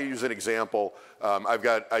 So I use an example. A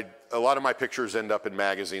lot of my pictures end up in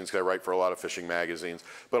magazines because I write for a lot of fishing magazines.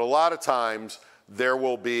 But a lot of times there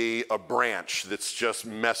will be a branch that's just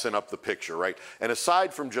messing up the picture, right? And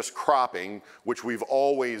aside from just cropping, which we've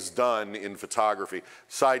always done in photography,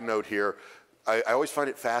 side note here, I always find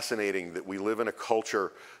it fascinating that we live in a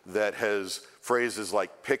culture that has phrases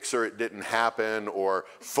like pics or it didn't happen or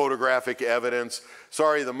photographic evidence.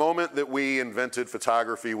 Sorry, the moment that we invented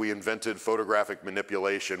photography, we invented photographic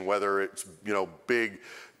manipulation, whether it's, you know, big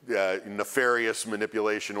nefarious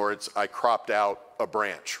manipulation or it's I cropped out a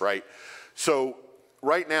branch, right? So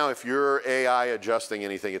right now, if you're AI adjusting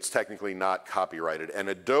anything, it's technically not copyrighted. And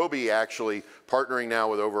Adobe actually, partnering now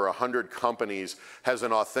with over 100 companies, has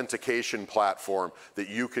an authentication platform that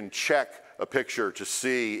you can check a picture to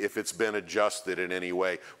see if it's been adjusted in any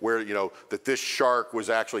way, where, you know, that this shark was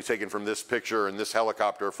actually taken from this picture and this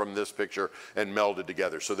helicopter from this picture and melded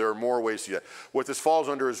together. So there are more ways to do that. What this falls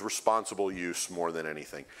under is responsible use more than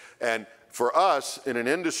anything. And for us, in an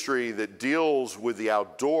industry that deals with the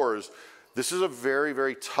outdoors, this is a very,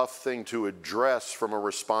 very tough thing to address from a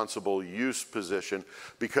responsible use position,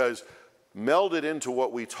 because melded into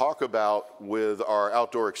what we talk about with our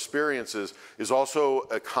outdoor experiences is also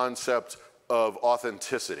a concept of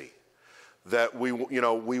authenticity. That we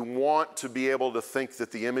want to be able to think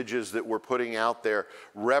that the images that we're putting out there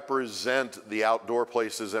represent the outdoor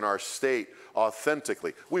places in our state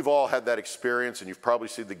authentically. We've all had that experience, and you've probably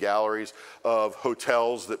seen the galleries of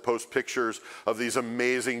hotels that post pictures of these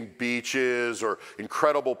amazing beaches or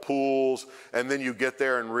incredible pools, and then you get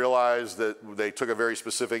there and realize that they took a very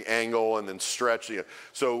specific angle and then stretched. You know.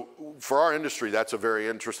 So for our industry, that's a very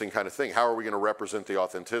interesting kind of thing. How are we going to represent the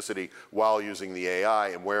authenticity while using the AI,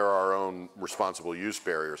 and where are our own responsible use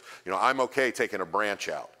barriers? You know, I'm okay taking a branch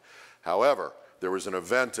out. However, there was an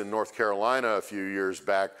event in North Carolina a few years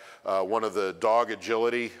back, one of the dog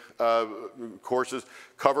agility courses,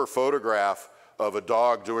 cover photograph of a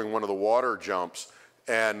dog doing one of the water jumps,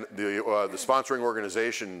 and the sponsoring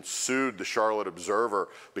organization sued the Charlotte Observer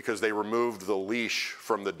because they removed the leash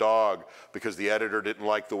from the dog because the editor didn't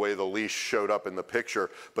like the way the leash showed up in the picture.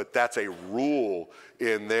 But that's a rule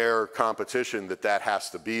in their competition that has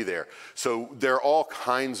to be there. So there are all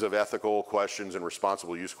kinds of ethical questions and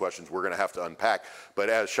responsible use questions we're going to have to unpack. But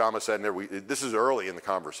as Shama said, this is early in the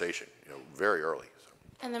conversation, very early. So.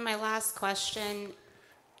 And then my last question,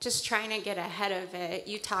 just trying to get ahead of it,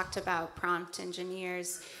 you talked about prompt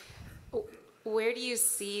engineers. where do you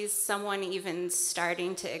see someone even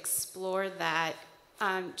starting to explore that?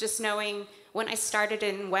 Just knowing when I started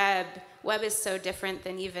in web is so different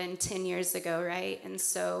than even 10 years ago, right? And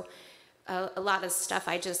so a lot of stuff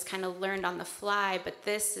I just kind of learned on the fly, but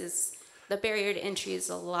the barrier to entry is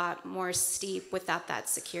a lot more steep without that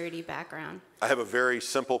security background. I have a very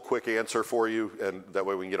simple, quick answer for you, and that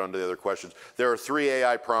way we can get on to the other questions. There are 3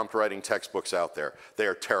 AI prompt writing textbooks out there. They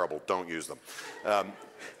are terrible. Don't use them.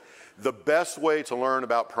 The best way to learn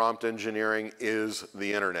about prompt engineering is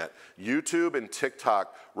the internet. YouTube and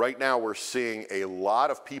TikTok, right now we're seeing a lot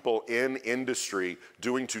of people in industry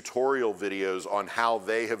doing tutorial videos on how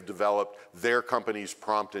they have developed their company's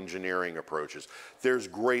prompt engineering approaches. There's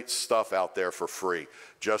great stuff out there for free.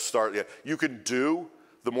 Just start, you can do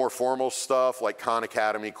the more formal stuff like Khan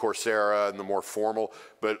Academy, Coursera, and the more formal,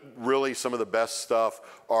 but really some of the best stuff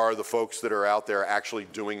are the folks that are out there actually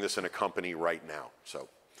doing this in a company right now. So.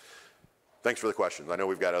 Thanks for the questions. I know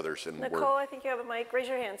we've got others. Nicole, I think you have a mic. Raise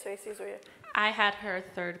your hand so he sees where you are. I had her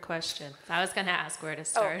third question. I was going to ask where to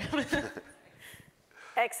start. Oh.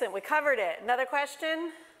 Excellent. We covered it. Another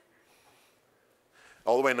question?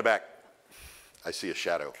 All the way in the back. I see a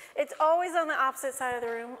shadow. It's always on the opposite side of the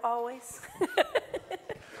room, always.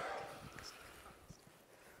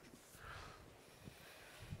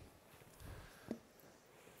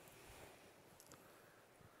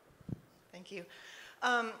 Thank you.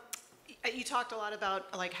 You talked a lot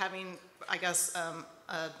about like having, I guess,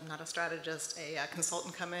 not a strategist, a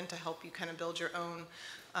consultant come in to help you kind of build your own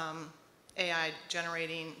AI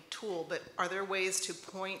generating tool, but are there ways to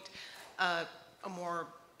point a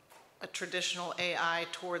traditional AI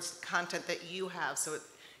towards content that you have so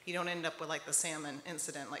you don't end up with like the salmon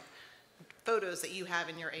incident, like photos that you have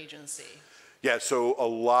in your agency? Yeah, so a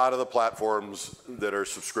lot of the platforms that are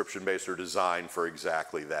subscription-based are designed for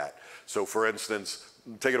exactly that. So for instance,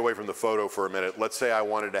 take it away from the photo for a minute. Let's say I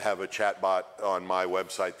wanted to have a chatbot on my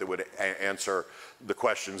website that would answer the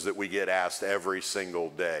questions that we get asked every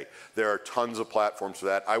single day. There are tons of platforms for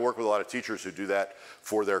that. I work with a lot of teachers who do that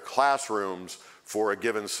for their classrooms for a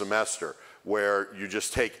given semester, where you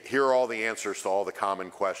just take, here are all the answers to all the common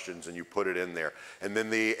questions and you put it in there. And then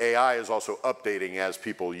the AI is also updating as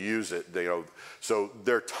people use it. So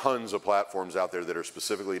there are tons of platforms out there that are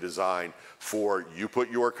specifically designed for you put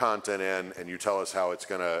your content in and you tell us how it's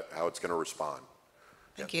gonna respond.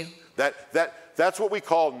 Thank you. That's what we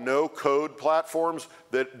call no-code platforms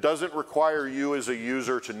that doesn't require you as a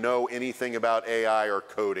user to know anything about AI or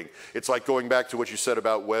coding. It's like going back to what you said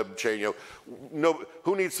about web chain.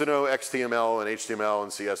 Who needs to know XML and HTML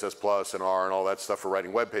and CSS+ and R and all that stuff for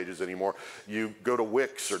writing web pages anymore? You go to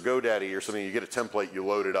Wix or GoDaddy or something, you get a template, you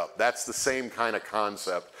load it up. That's the same kind of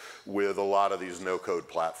concept with a lot of these no-code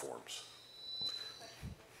platforms.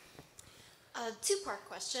 Two-part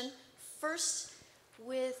question. First,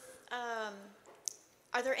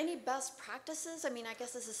 are there any best practices? I mean, I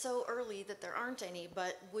guess this is so early that there aren't any,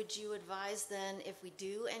 but would you advise then if we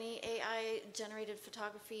do any AI-generated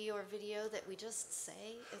photography or video that we just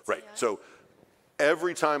say it's right. AI? So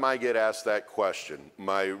every time I get asked that question,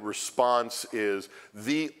 my response is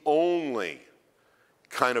the only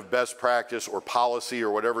kind of best practice or policy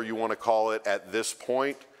or whatever you want to call it at this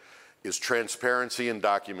point is transparency and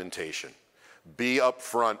documentation. Be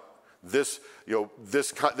upfront. This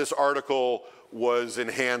article was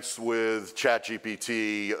enhanced with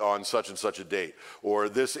ChatGPT on such and such a date, or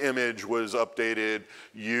this image was updated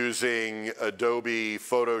using Adobe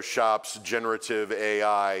Photoshop's generative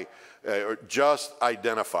AI. Or just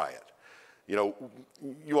identify it.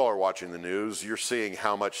 You all are watching the news. You're seeing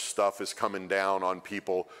how much stuff is coming down on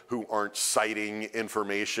people who aren't citing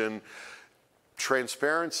information.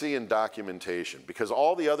 Transparency and documentation, because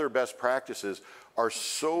all the other best practices are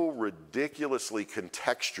so ridiculously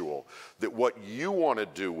contextual that what you want to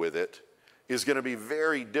do with it is going to be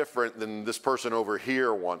very different than this person over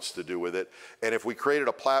here wants to do with it. And if we created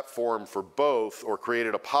a platform for both or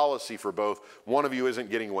created a policy for both, one of you isn't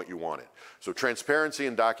getting what you wanted. So transparency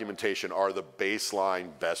and documentation are the baseline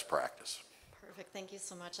best practice. Perfect. Thank you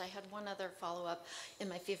so much. I had one other follow-up in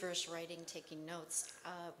my feverish writing, taking notes.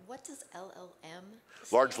 What does LLM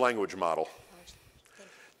stand? Large language model.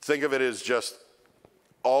 Think of it as just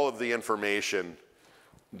all of the information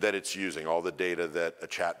that it's using, all the data that a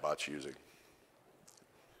chatbot's using.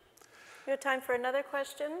 We have time for another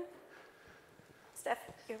question. Steph,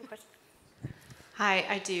 you have a question? Hi,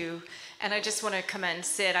 I do. And I just want to commend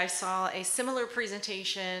Sid. I saw a similar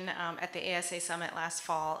presentation at the ASA Summit last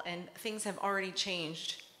fall, and things have already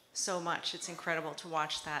changed so much. It's incredible to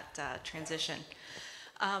watch that transition.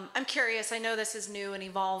 I'm curious, I know this is new and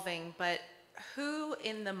evolving, but who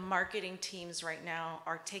in the marketing teams right now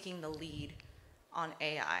are taking the lead on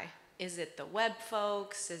AI? Is it the web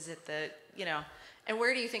folks? Is it the, and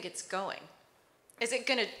where do you think it's going? Is it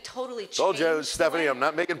going to totally change? Told you, Stephanie, I'm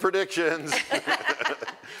not making predictions.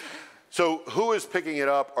 So who is picking it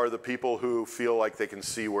up are the people who feel like they can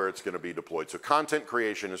see where it's going to be deployed. So content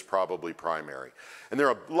creation is probably primary. And there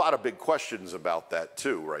are a lot of big questions about that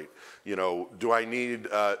too, right? Do I need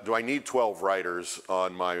 12 writers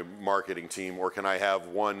on my marketing team, or can I have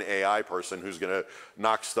one AI person who's going to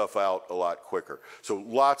knock stuff out a lot quicker? So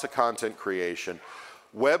lots of content creation.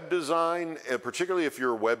 Web design, particularly if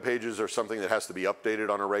your web pages are something that has to be updated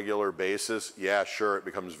on a regular basis, yeah, sure, it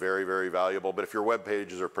becomes very, very valuable. But if your web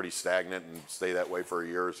pages are pretty stagnant and stay that way for a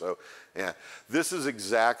year or so, yeah. This is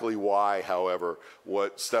exactly why, however,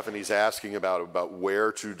 what Stephanie's asking about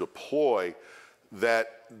where to deploy,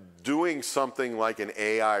 that doing something like an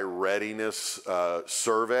AI readiness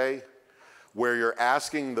survey, where you're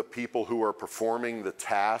asking the people who are performing the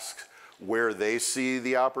tasks where they see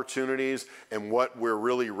the opportunities and what we're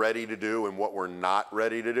really ready to do and what we're not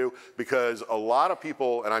ready to do. Because a lot of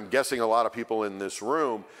people, and I'm guessing a lot of people in this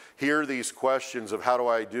room, hear these questions of how do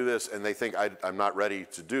I do this, and they think I'm not ready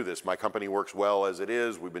to do this. My company works well as it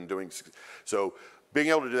is. We've been doing, so being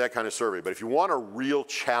able to do that kind of survey. But if you want a real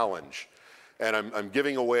challenge, and I'm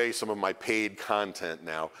giving away some of my paid content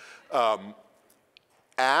now,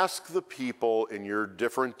 ask the people in your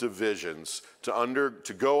different divisions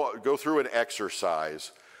to go through an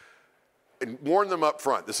exercise, and warn them up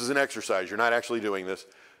front, this is an exercise, you're not actually doing this,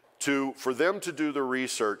 for them to do the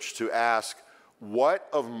research to ask, what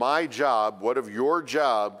of my job, what of your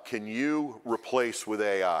job can you replace with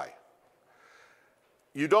AI?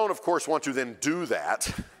 You don't, of course, want to then do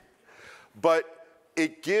that, but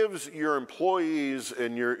it gives your employees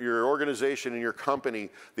and your organization and your company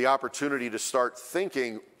the opportunity to start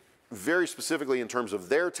thinking very specifically in terms of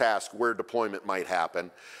their task where deployment might happen.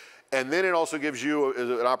 And then it also gives you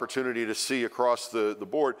an opportunity to see across the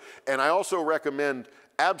board. And I also recommend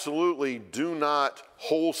absolutely do not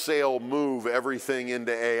wholesale move everything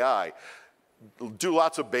into AI. Do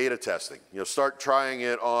lots of beta testing. Start trying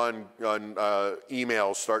it on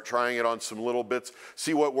emails, start trying it on some little bits,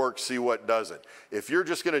 see what works, see what doesn't. If you're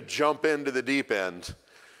just going to jump into the deep end,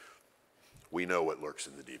 we know what lurks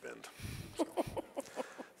in the deep end. So.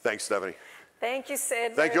 Thanks, Stephanie. Thank you,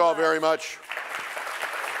 Sid. Thank you all very much.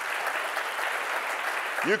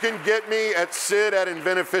 You can get me at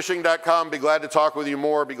sid@inventivefishing.com. Be glad to talk with you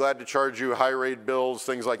more. Be glad to charge you high rate bills,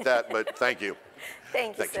 things like that. But thank you.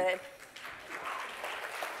 Thank you, Sid.